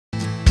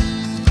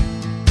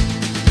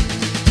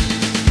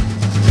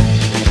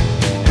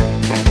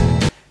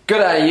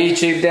G'day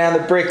YouTube, Down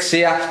the Bricks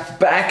here,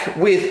 back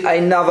with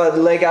another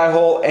Lego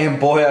haul, and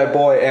boy oh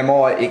boy am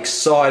I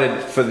excited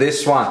for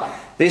this one.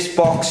 This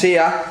box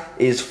here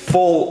is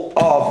full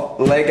of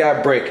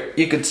Lego brick.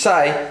 You could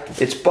say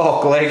it's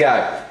bulk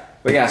Lego.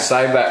 We're going to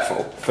save that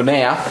for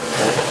now.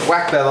 We'll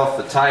whack that off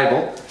the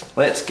table.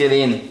 Let's get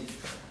in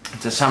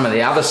to some of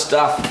the other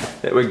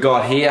stuff that we've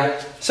got here.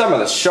 Some of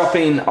the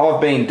shopping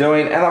I've been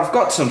doing, and I've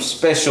got some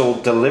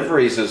special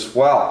deliveries as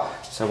well.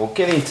 So we'll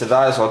get into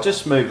those. I'll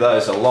just move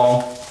those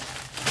along.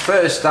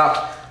 First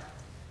up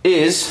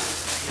is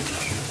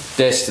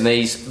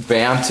Destiny's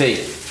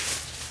Bounty.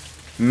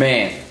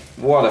 Man,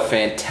 what a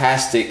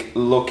fantastic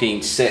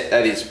looking set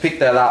that is. Picked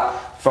that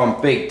up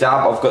from Big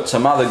Dub. I've got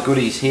some other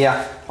goodies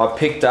here I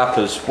picked up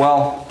as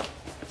well.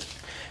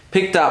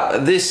 Picked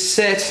up this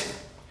set,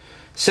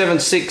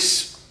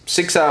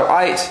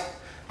 76608.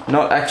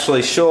 Not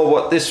actually sure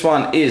what this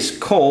one is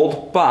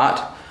called,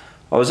 but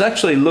I was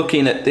actually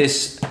looking at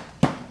this.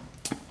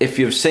 If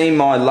you've seen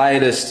my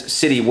latest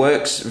City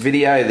Works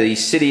video, the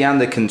city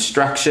under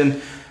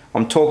construction,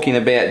 I'm talking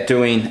about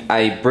doing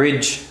a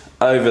bridge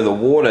over the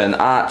water, an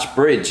arch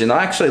bridge, and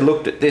I actually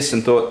looked at this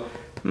and thought,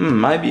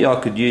 maybe I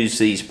could use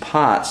these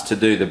parts to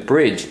do the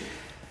bridge.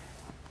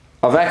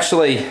 I've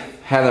actually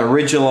had an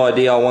original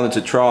idea I wanted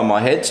to try in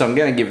my head, so I'm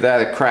going to give that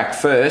a crack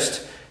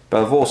first,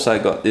 but I've also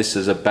got this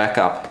as a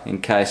backup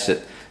in case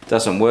it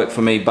doesn't work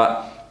for me.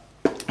 But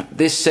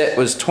this set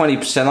was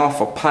 20%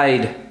 off. I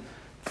paid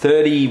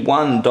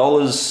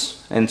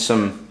 $31 and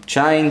some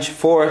change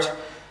for it.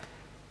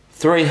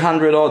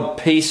 300 odd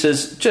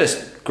pieces,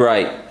 just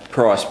great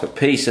price per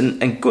piece,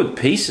 and good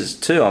pieces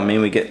too. I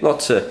mean, we get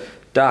lots of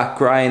dark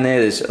grey in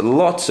there. There's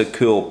lots of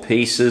cool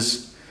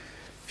pieces,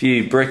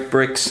 few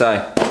bricks,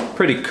 so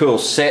pretty cool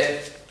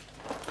set.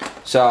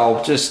 So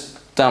I'll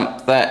just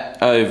dump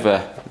that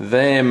over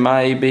there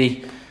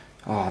maybe.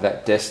 Oh,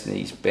 that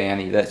Destiny's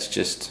Bounty, that's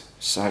just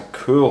so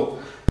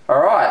cool.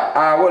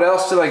 Alright, what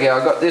else did I get?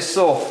 I got this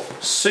little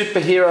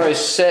superhero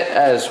set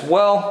as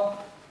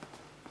well.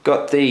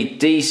 Got the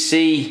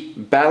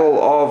DC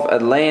Battle of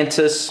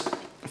Atlantis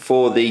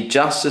for the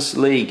Justice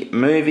League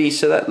movie,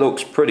 so that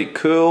looks pretty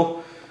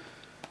cool.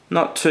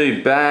 Not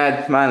too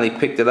bad, mainly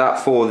picked it up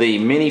for the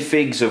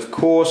minifigs, of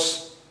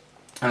course.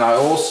 And I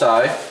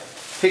also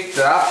picked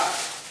up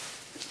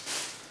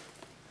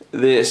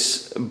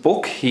this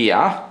book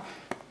here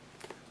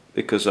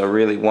because I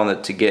really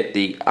wanted to get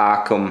the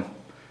Arkham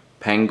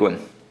Penguin.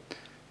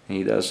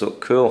 He does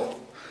look cool.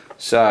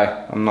 So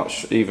I'm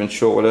not even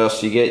sure what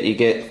else you get. You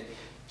get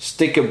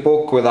sticker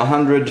book with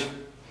 100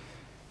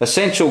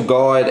 essential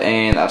guide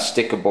and a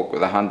sticker book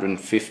with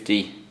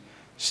 150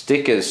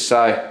 stickers.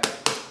 So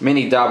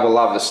mini double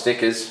love the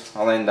stickers.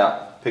 I'll end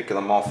up picking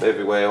them off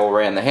everywhere all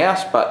around the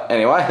house, but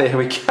anyway, there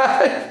we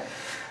go.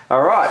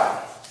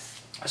 Alright,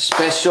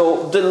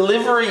 special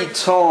delivery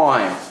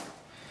time.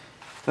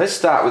 Let's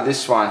start with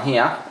this one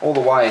here, all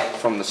the way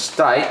from the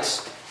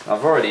States.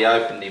 I've already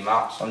opened him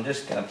up, so I'm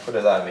just going to put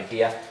it over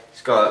here.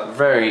 It's got a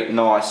very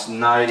nice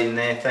note in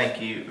there. Thank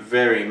you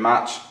very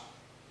much.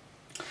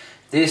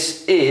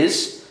 This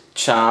is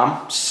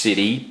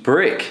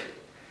CharmCityBrick.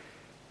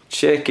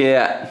 Check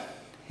out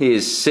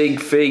his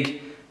sig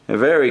fig. A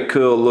very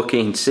cool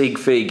looking sig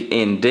fig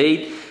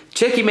indeed.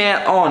 Check him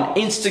out on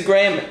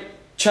Instagram,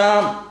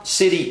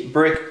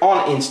 CharmCityBrick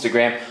on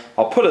Instagram.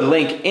 I'll put a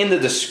link in the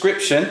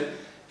description.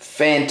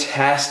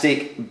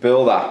 Fantastic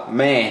builder.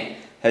 Man,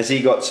 has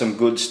he got some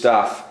good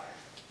stuff.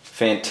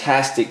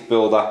 Fantastic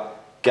builder.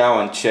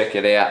 Go and check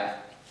it out.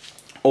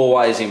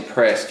 Always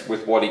impressed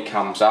with what he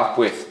comes up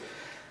with.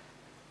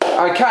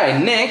 Okay,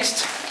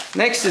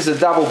 next is a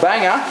double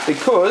banger,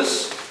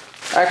 because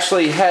I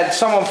actually had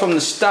someone from the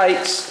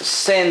States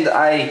send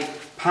a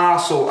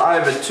parcel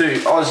over to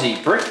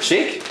Aussie Brick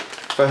Chick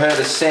for her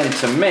to send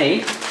to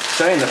me.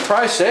 So in the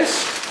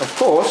process, of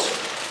course,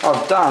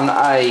 I've done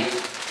a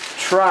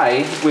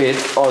trade with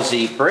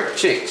Aussie Brick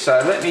Chick.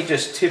 So let me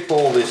just tip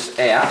all this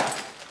out.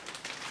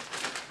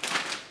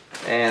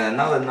 And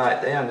another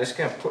note there, I'm just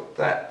going to put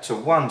that to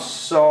one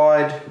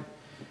side.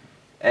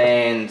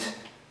 And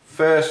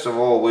first of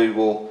all, we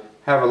will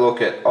have a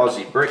look at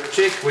Aussie Brick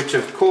Chick, which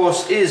of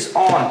course is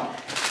on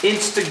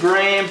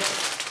Instagram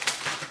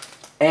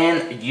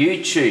and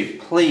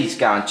YouTube. Please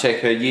go and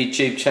check her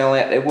YouTube channel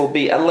out. There will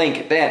be a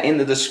link down in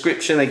the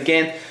description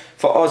again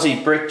for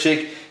Aussie Brick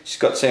Chick. She's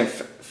got some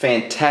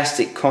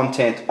fantastic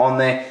content on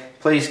there.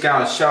 Please go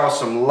and show us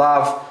some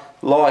love,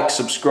 like,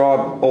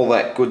 subscribe, all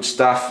that good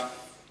stuff.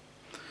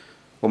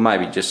 Or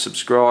maybe just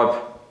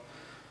subscribe.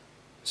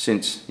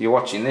 Since you're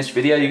watching this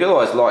video, you can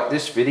always like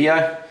this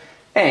video.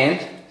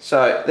 And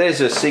so there's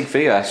a sig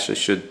fig. I actually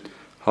should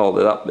hold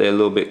it up there a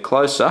little bit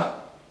closer.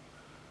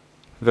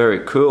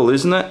 Very cool,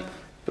 isn't it?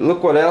 But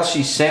look what else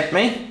she sent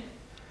me.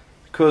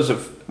 Because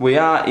we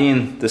are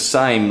in the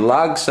same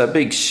lug, so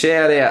big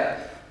shout out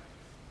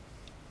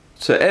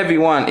to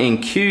everyone in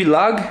Q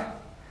Lug.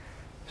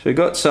 So we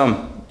got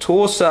some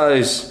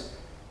torsos.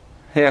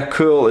 How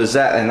cool is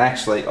that? And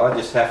actually, I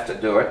just have to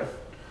do it.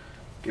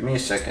 Give me a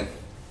second.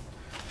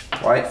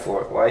 Wait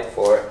for it, wait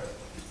for it.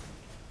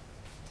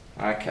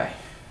 Okay,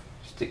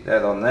 stick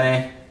that on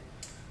there,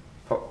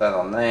 pop that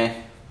on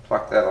there,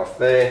 pluck that off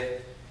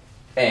there,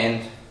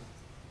 and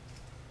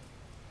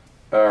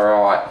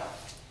alright,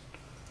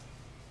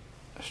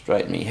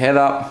 straighten me head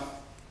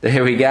up.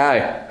 There we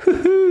go.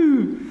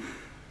 Woohoo!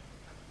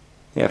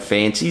 How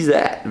fancy is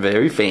that?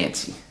 Very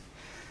fancy.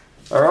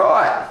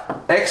 Alright,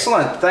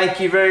 excellent. Thank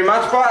you very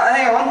much. But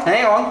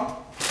hang on.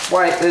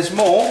 Wait, there's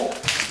more.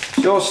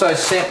 She also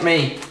sent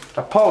me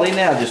a poly.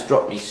 Now just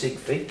dropped me sig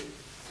fig.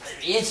 There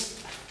it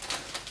is.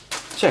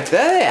 Check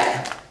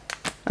that out.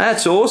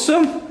 That's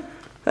awesome.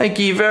 Thank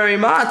you very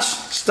much.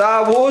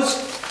 Star Wars.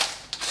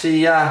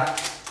 She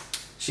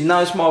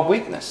knows my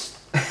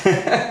weakness.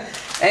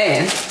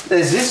 And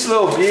there's this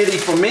little beauty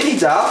from Mini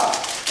Dub.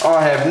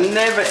 I have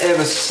never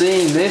ever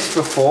seen this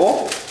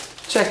before.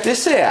 Check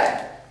this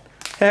out.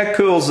 How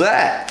cool is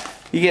that?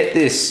 You get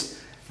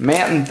this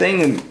mountain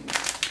thing and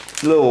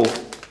little,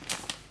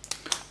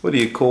 what do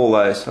you call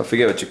those? I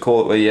forget what you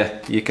call it,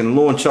 where you can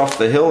launch off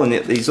the hill and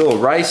get these little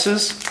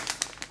races.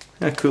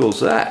 How cool is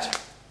that?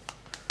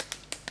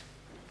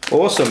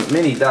 Awesome.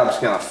 Mini Dub's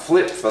going to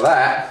flip for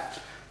that.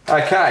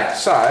 Okay,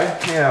 so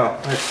now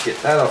let's get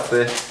that off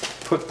there.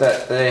 Put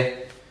that there.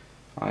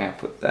 I'm going to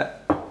put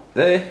that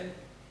there.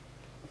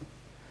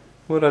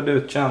 What do I do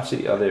with Charm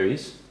City? Oh, there he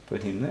is.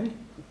 Put him there.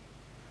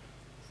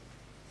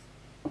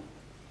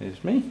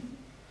 There's me.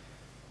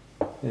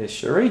 There's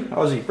Cherie,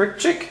 Aussie Brick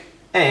Chick.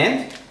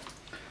 And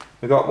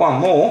we got one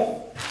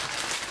more.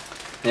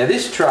 Now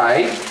this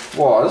trade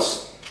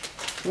was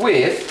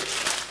with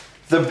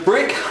the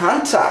Brick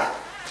Hunter.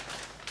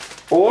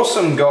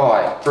 Awesome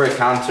guy, Brick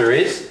Hunter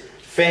is.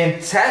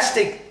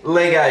 Fantastic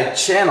Lego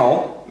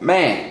channel.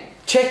 Man,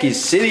 check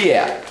his city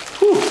out.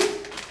 Whew.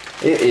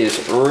 It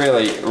is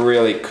really,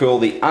 really cool.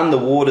 The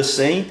underwater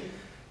scene,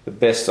 the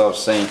best I've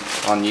seen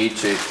on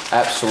YouTube.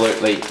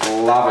 Absolutely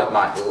love it,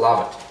 mate.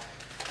 Love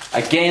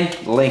it. Again,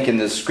 link in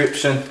the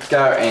description.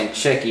 Go and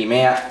check him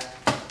out.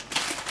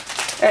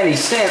 And he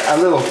sent a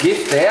little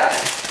gift out.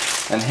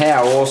 And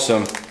how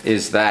awesome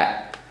is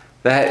that?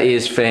 That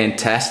is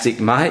fantastic,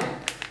 mate.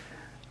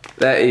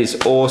 That is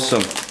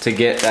awesome to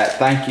get that.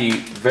 Thank you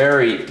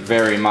very,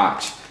 very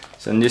much.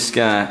 So I'm just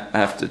gonna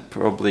have to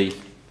probably,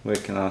 where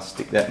can I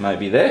stick that?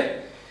 Maybe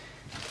there.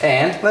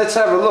 And let's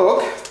have a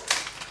look.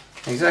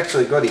 He's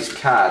actually got his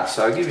card,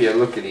 so I'll give you a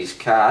look at his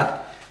card.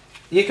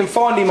 You can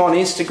find him on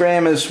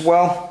Instagram as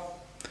well.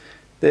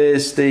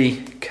 There's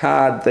the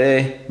card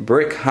there,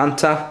 Brick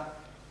Hunter.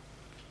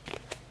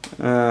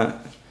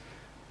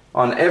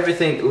 On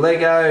everything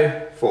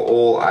Lego for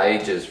all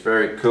ages.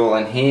 Very cool.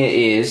 And here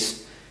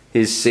is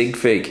his sig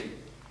fig.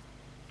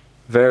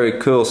 Very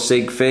cool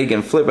sig fig,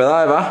 and flip it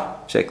over.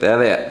 Check that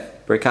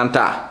out. Brick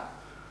Hunter.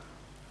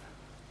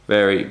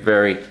 Very,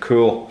 very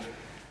cool.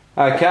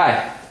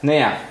 Okay,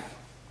 now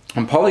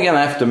I'm probably going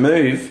to have to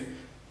move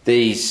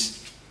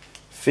these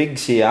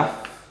figs here.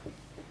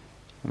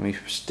 Let me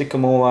stick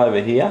them all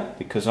over here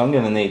because I'm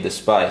going to need the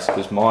space,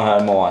 because my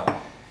oh my,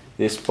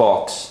 this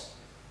box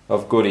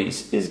of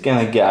goodies is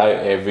going to go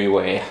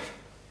everywhere.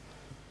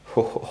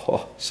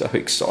 Oh, so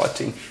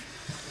exciting.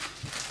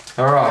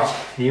 Alright,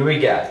 here we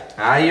go.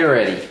 Are you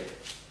ready?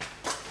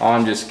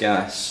 I'm just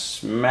going to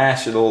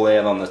smash it all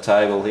out on the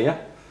table here.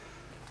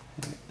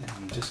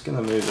 I'm just going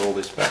to move all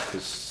this back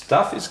because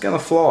stuff is going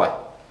to fly.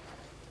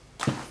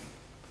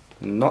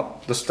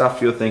 Not the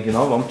stuff you're thinking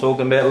of, I'm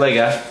talking about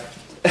Lego.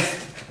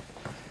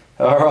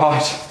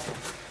 Alright.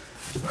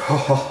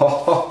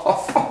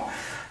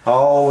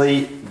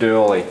 Holy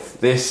dooly.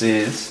 This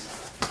is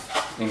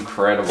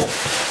incredible.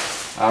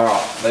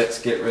 Alright,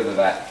 let's get rid of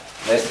that.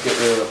 Let's get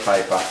rid of the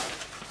paper.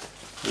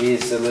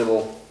 Here's the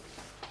little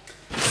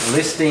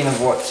listing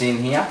of what's in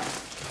here.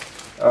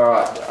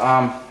 Alright,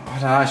 I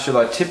don't know, should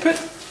I tip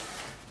it?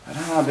 I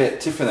don't know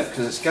about tipping it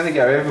because it's going to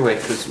go everywhere,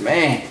 because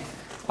man,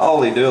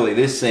 holy dooly,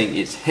 this thing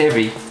is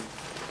heavy.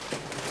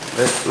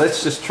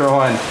 Let's just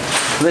try and,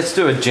 let's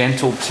do a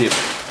gentle tip.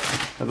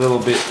 A little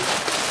bit,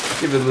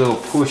 give it a little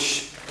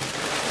push.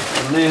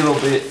 A little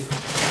bit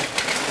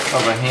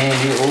of a hand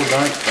here. Oh,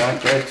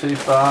 don't go too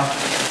far.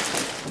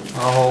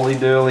 Oh, holy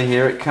dooly,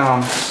 here it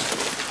comes.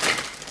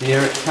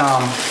 Here it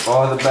comes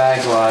by the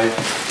bag load.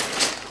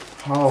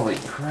 Holy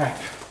crap.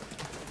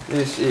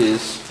 This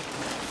is,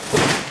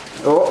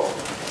 oh.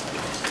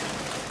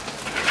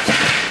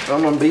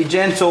 Someone be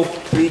gentle,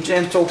 be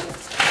gentle.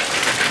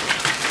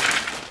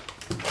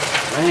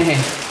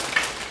 Man.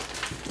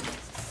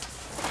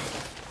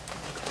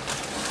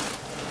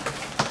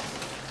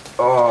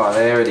 Oh,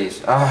 there it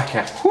is.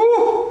 Okay.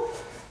 Woo!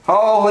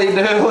 Holy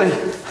dooly.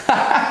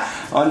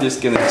 I'm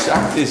just going to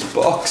chuck this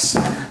box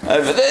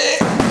over there.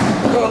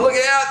 Oh, look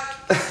out.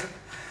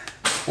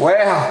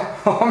 Wow.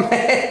 Oh,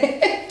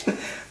 man.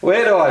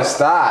 Where do I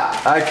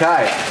start?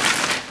 Okay.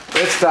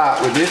 Let's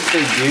start with this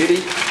big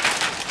beauty.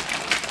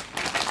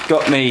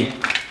 Got me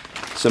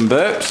some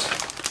burps.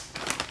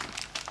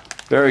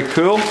 Very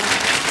cool.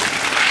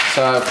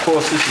 So of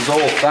course this is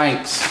all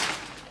thanks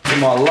to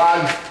my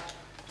lug,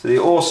 to the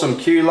awesome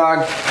Q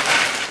lug.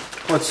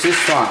 What's this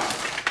one?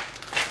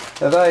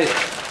 Are they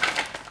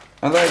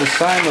the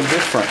same or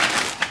different?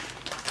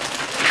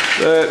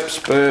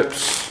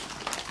 burps.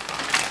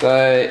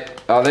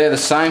 They're the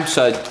same,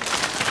 so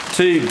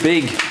 2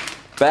 big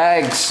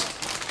bags.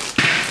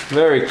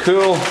 Very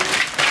cool.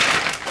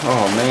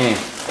 Oh man,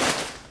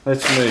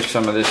 let's move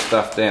some of this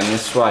stuff down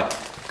this way.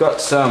 Got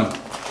some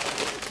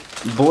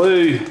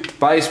blue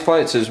base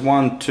plates. There's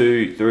 1,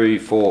 2, 3,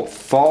 4,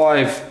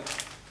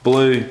 5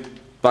 blue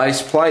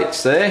base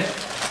plates there.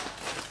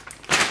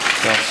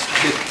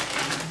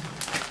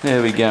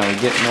 There we go, we're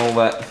getting all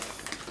that.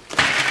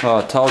 Oh,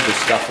 I told you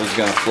stuff was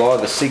going to fly.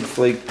 The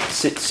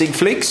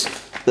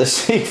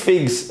sig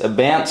figs are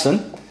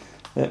bouncing.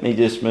 Let me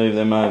just move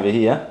them over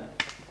here.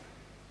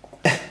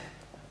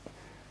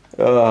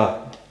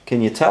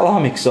 Can you tell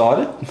I'm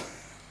excited?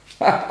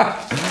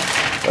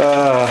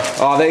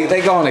 Oh,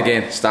 they're gone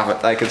again. Stuff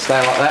it, they can stay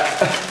like that.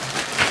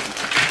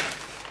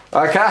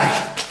 Okay.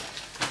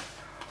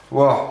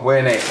 Well,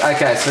 where next?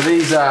 Okay, so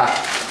these are,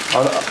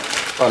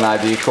 oh no,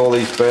 do you call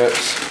these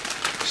burps?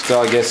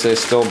 Still, I guess they're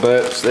still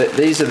burps.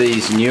 These are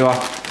these newer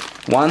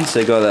ones.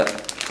 They got a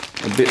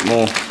bit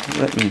more,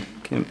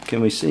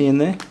 can we see in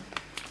there?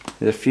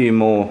 There's a few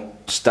more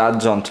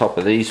studs on top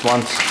of these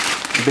ones.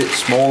 A bit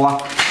smaller,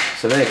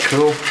 so they're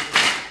cool.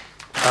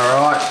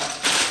 Alright,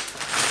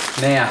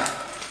 now,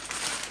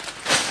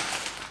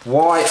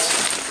 white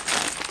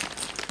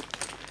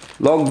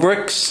log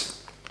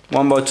bricks,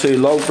 1x2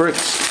 log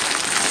bricks.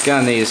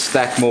 Gonna need to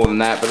stack more than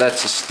that, but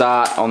that's a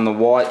start on the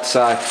white.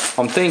 So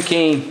I'm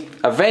thinking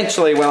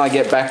eventually when I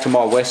get back to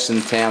my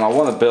western town, I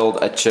want to build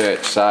a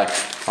church. So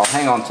I'll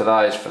hang on to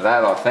those for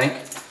that, I think.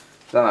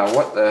 Don't know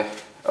what the,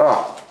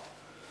 oh,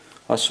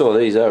 I saw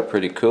these, they were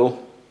pretty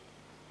cool.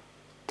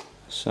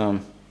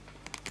 Some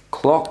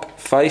clock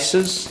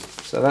faces,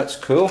 so that's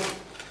cool.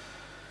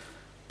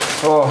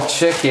 Oh,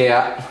 check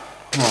out.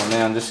 Oh,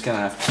 now I'm just gonna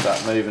have to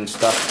start moving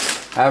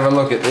stuff. Have a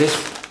look at this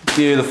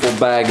beautiful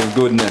bag of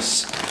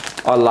goodness.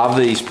 I love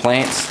these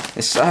plants.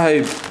 They're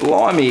so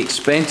blimey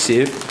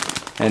expensive,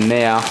 and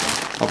now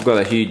I've got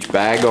a huge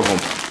bag of them.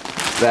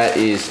 That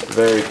is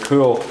very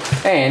cool.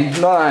 And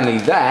not only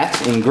that,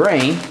 in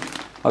green,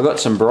 I got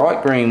some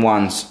bright green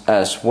ones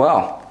as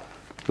well,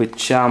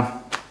 which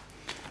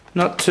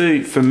not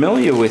too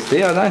familiar with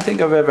there. I don't think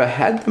I've ever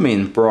had them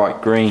in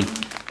bright green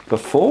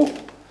before,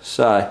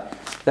 so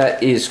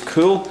that is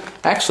cool.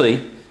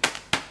 Actually,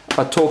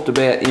 I talked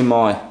about in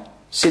my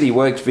City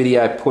Works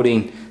video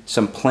putting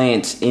some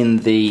plants in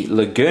the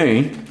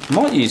lagoon. I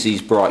might use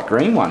these bright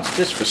green ones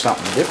just for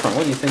something different.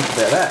 What do you think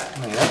about that? I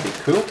think that'd be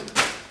cool.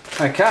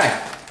 Okay,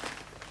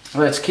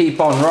 let's keep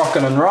on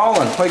rocking and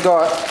rolling. We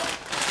got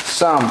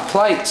some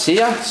plates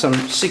here, some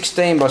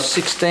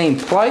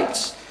 16x16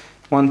 plates.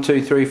 1,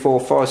 2, 3, 4,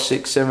 5,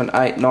 6, 7,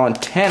 8, 9,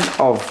 10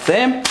 of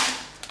them.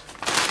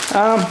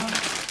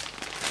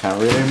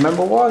 Can't really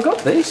remember why I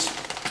got these.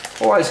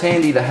 Always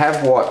handy to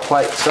have white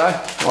plates though,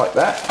 like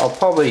that. I'll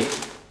probably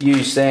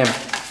use them.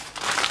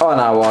 I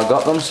know why I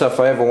got them, so if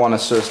I ever want to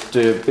sort of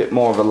do a bit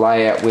more of a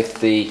layout with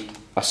the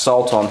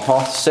Assault on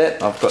Hoth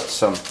set, I've got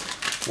some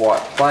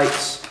white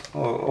plates.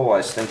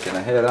 Always thinking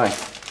ahead, eh?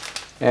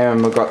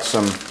 And we've got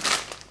some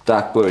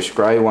dark bluish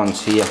grey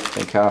ones here. I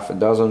think half a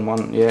dozen,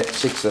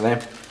 6 of them.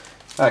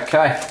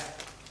 Okay,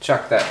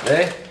 chuck that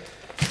there.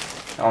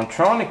 I'm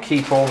trying to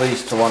keep all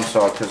these to one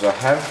side because I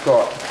have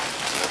got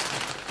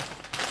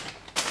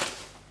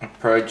a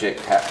project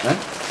happening.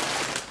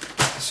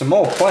 Some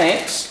more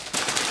plants.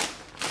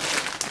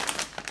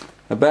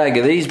 A bag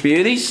of these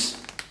beauties.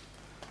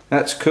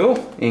 That's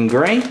cool, in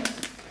green.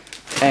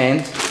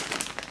 And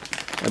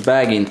a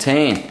bag in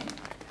tan.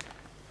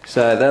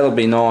 So that'll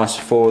be nice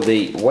for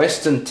the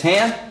western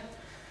town.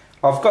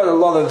 I've got a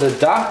lot of the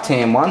dark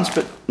tan ones,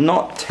 but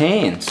not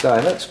tan,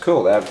 so that's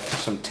cool. They have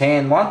some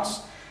tan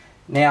ones.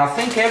 Now I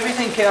think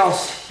everything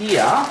else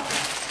here,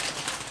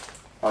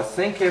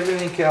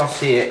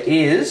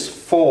 is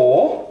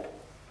for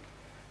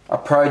a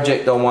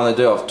project I want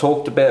to do. I've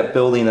talked about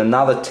building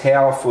another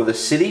tower for the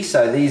city,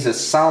 so these are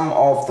some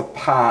of the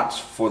parts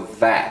for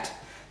that.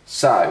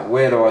 So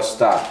where do I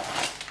start?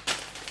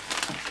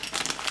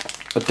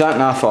 I don't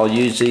know if I'll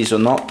use these or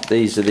not.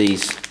 These are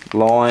these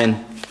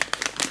lion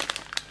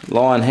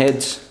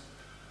heads.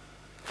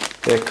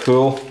 They're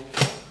cool.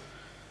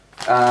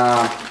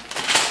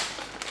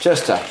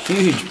 Just a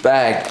huge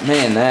bag.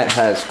 Man, that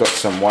has got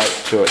some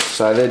weight to it.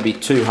 So there'd be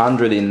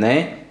 200 in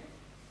there.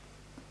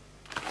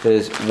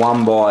 There's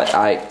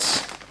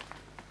 1x8s.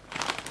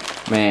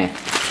 Man,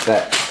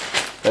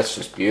 that's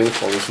just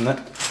beautiful, isn't it?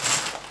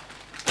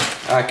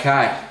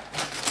 Okay,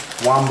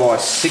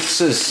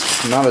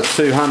 1x6s. Another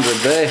 200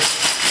 there.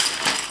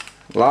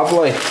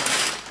 Lovely.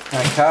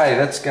 Okay,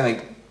 that's going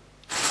to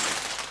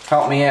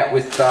help me out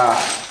with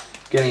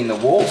getting the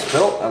walls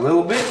built a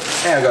little bit.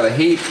 Now I've got a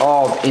heap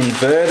of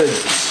inverted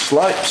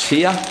slopes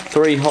here,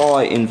 3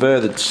 high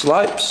inverted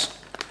slopes.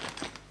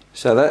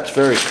 So that's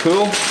very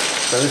cool.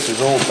 So this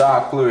is all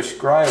dark bluish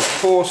grey, of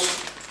course.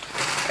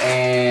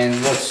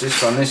 And what's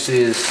this one? This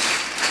is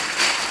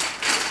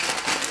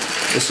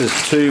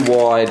 2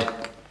 wide,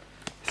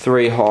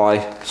 3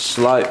 high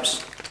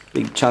slopes,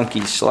 big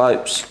chunky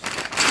slopes.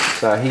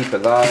 So a heap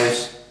of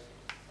those.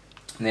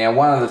 Now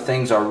one of the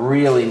things I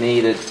really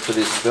needed for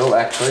this build,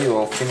 actually,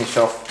 we'll finish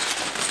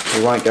off,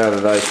 we won't go to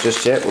those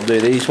just yet, we'll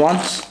do these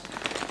ones.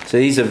 So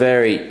these are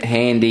very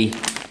handy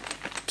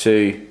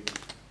to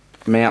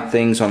mount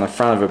things on the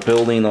front of a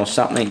building or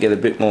something, get a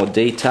bit more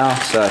detail,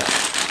 so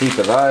heap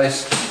of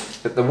those.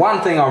 But the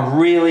one thing I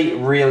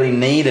really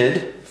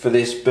needed for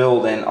this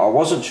build, and I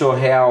wasn't sure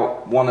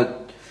how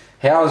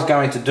I was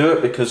going to do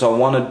it, because I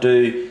want to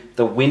do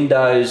the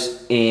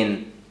windows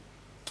in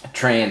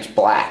trans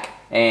black.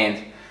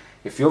 And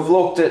if you've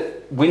looked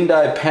at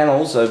window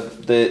panels,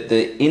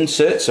 the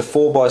inserts, the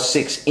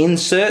 4x6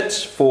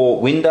 inserts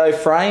for window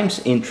frames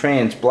in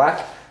trans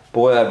black,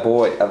 boy oh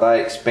boy are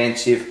they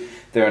expensive.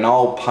 They're an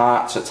old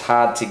part, so it's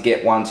hard to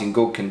get ones in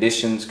good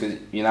conditions, because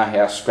you know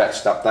how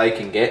scratched up they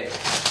can get.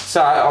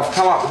 So I've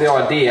come up with the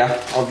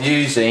idea of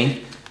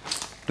using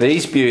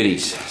these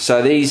beauties.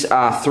 So these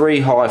are 3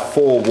 high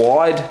 4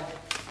 wide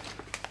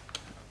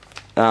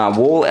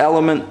wall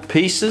element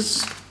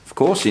pieces, of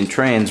course in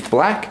trans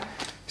black.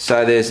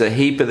 So there's a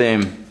heap of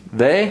them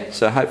there,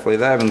 so hopefully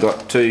they haven't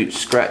got too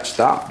scratched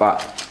up,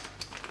 but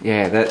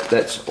yeah,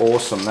 that's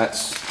awesome.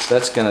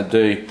 That's going to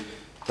do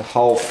the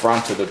whole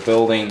front of the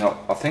building.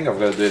 I think I've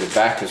got to do the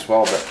back as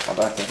well, but I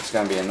don't think it's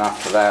going to be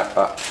enough for that.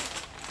 But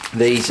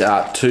these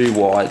are 2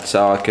 wide,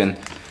 so I can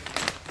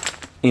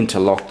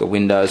interlock the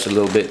windows a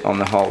little bit on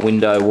the whole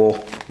window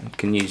wall. I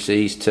can use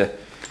these to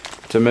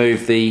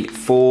move the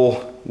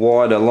 4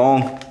 wide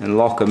along and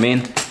lock them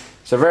in.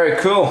 So very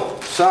cool.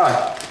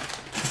 So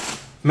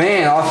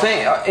man, I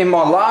think in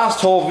my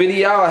last haul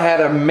video I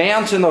had a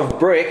mountain of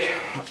brick.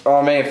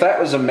 I mean, if that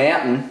was a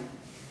mountain,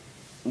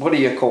 what do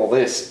you call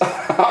this?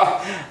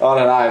 I don't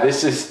know.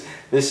 This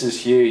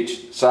is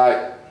huge.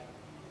 So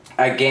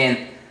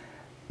again,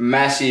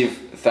 massive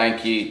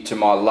thank you to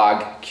my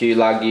lug,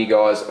 Q-Lug. You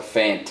guys are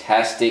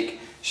fantastic.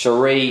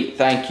 Cherie,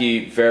 thank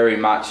you very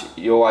much.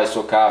 You always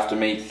look after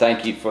me.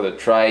 Thank you for the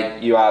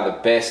trade. You are the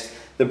best.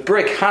 The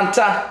Brick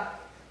Hunter,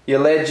 you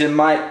legend,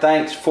 mate.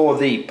 Thanks for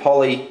the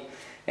poly.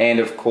 And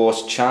of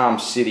course,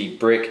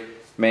 CharmCityBrick.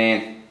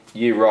 Man,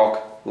 you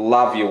rock.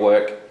 Love your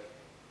work.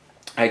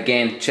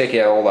 Again, check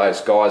out all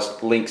those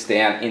guys, links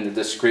down in the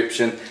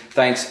description.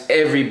 Thanks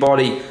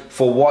everybody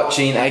for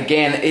watching.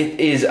 Again, it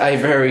is a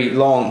very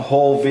long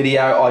haul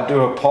video. I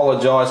do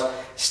apologize,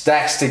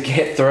 stacks to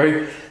get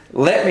through.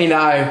 Let me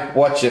know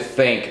what you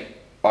think.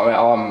 I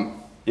mean,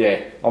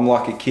 I'm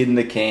like a kid in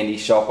the candy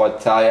shop, I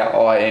tell you.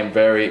 I am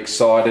very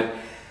excited.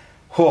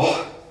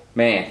 Oh,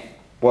 man,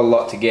 what a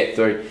lot to get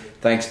through.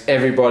 Thanks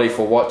everybody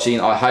for watching.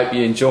 I hope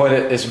you enjoyed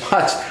it as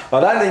much. I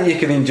don't think you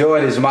can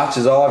enjoy it as much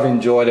as I've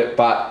enjoyed it,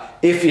 but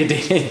if you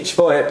did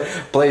enjoy it,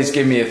 please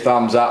give me a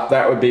thumbs up.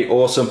 That would be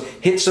awesome.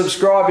 Hit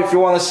subscribe if you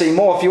want to see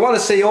more. If you want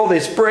to see all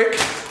this brick,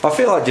 I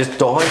feel like just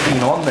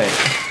diving on there.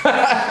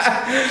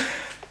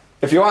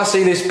 If you want to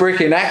see this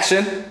brick in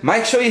action,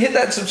 make sure you hit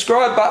that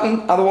subscribe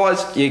button.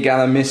 Otherwise, you're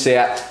going to miss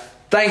out.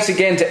 Thanks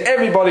again to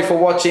everybody for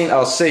watching.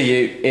 I'll see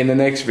you in the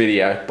next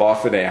video. Bye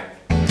for now.